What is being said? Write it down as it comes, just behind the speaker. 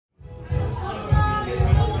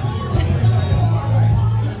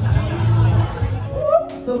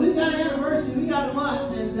So we've got an anniversary, we got a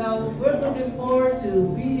month, and we're looking forward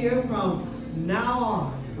to be here from now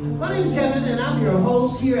on. My name's Kevin, and I'm your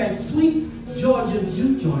host here at Sweet Georgia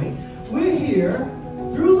Juke Joint. We're here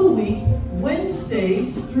through the week,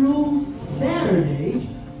 Wednesdays through Saturdays,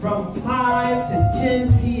 from 5 to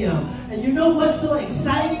 10 p.m. And you know what's so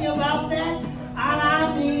exciting about that?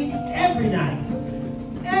 I mean, every night,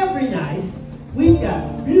 we've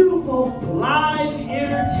got beautiful live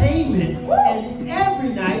entertainment. And every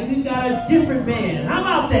night, we've got a different band. How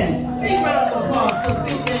about that? Big round of applause for the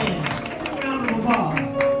big band. Big round of applause.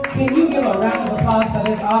 Can you give a round of applause for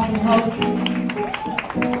this awesome host?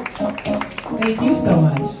 Thank you so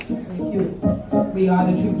much. Thank you. We are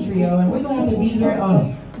the Troop Trio, and we're glad to be here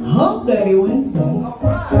on Hump Day Wednesday.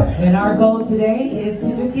 And our goal today is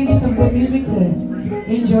to just give you some good music to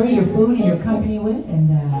enjoy your food and your company with, and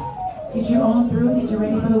get you on through, get you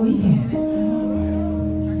ready for the weekend.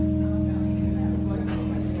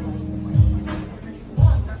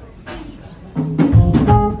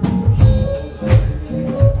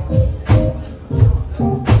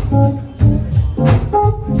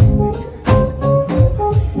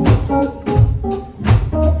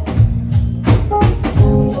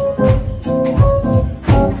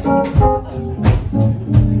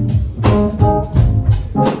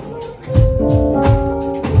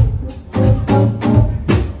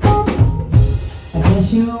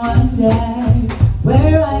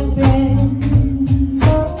 Where I've been,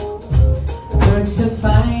 search to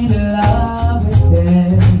find love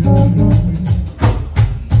within,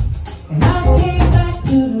 and I came back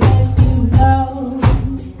to let you know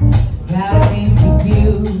that I came to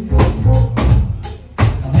you,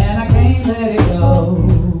 and I can't let it go.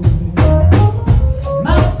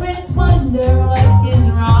 My friends wonder what is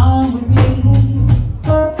wrong with me,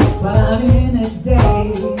 but I'm in a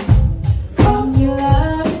daze from your love.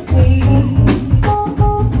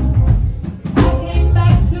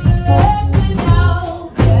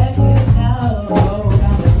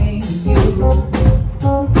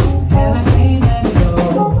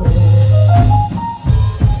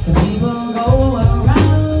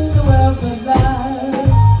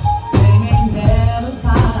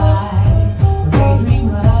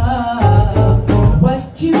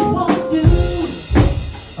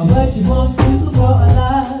 What you won't do for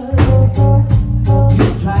love, you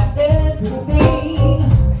try everything,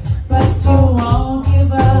 but you won't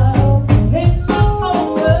give up. And my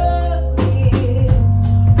whole world is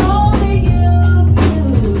only you.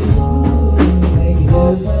 Make you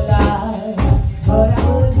live for life, but I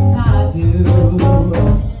would not do.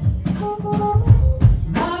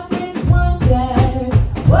 My friends wonder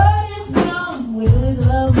what is wrong with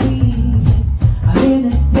love me. I'm in a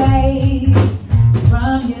daze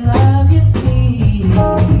from your love, you see.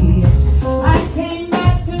 I came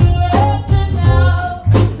back to let you know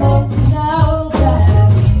that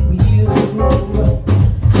I'm with you,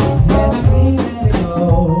 and I can't let it go.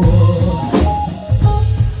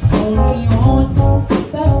 Only want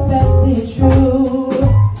the best is true.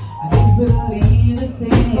 I can't believe the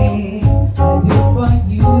thing I do for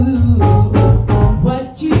you. What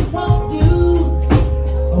you won't do,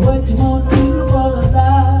 or what you won't do for the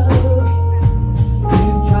love.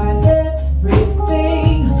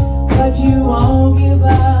 But you won't give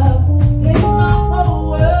up, and my whole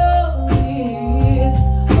world is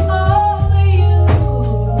only you.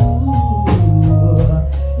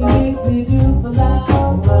 It makes me do for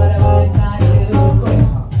love what I would not do.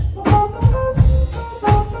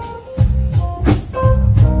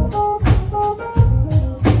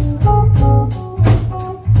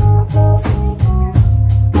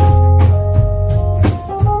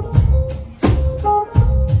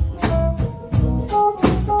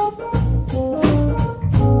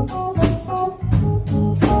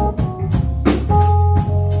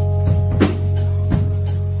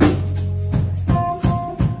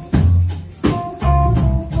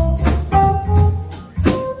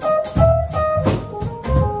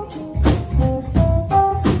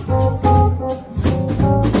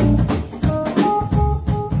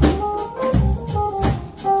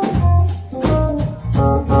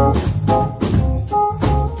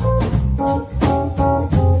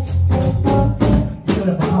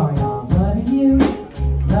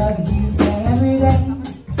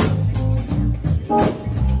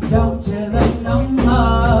 Don't you look no more,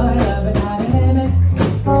 love it not a limit.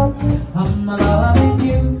 I'm loving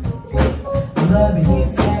you, I'm loving you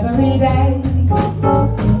every day.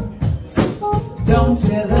 Don't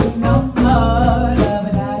you look no more, love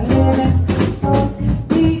it not a limit.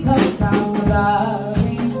 Because I'm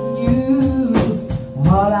loving you,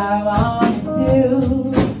 all I want to do.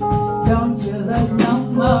 Don't you look no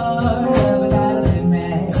more, love it not a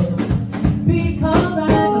limit.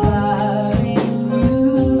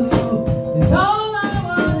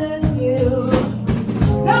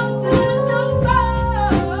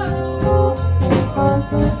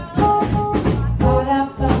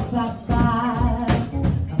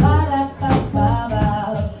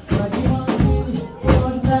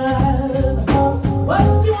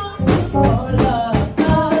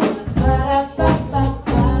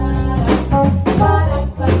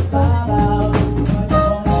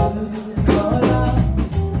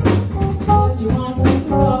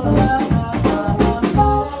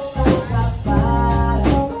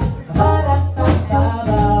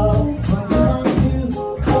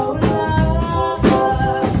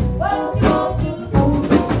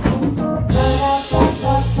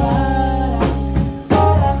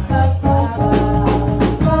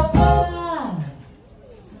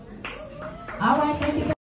 All right.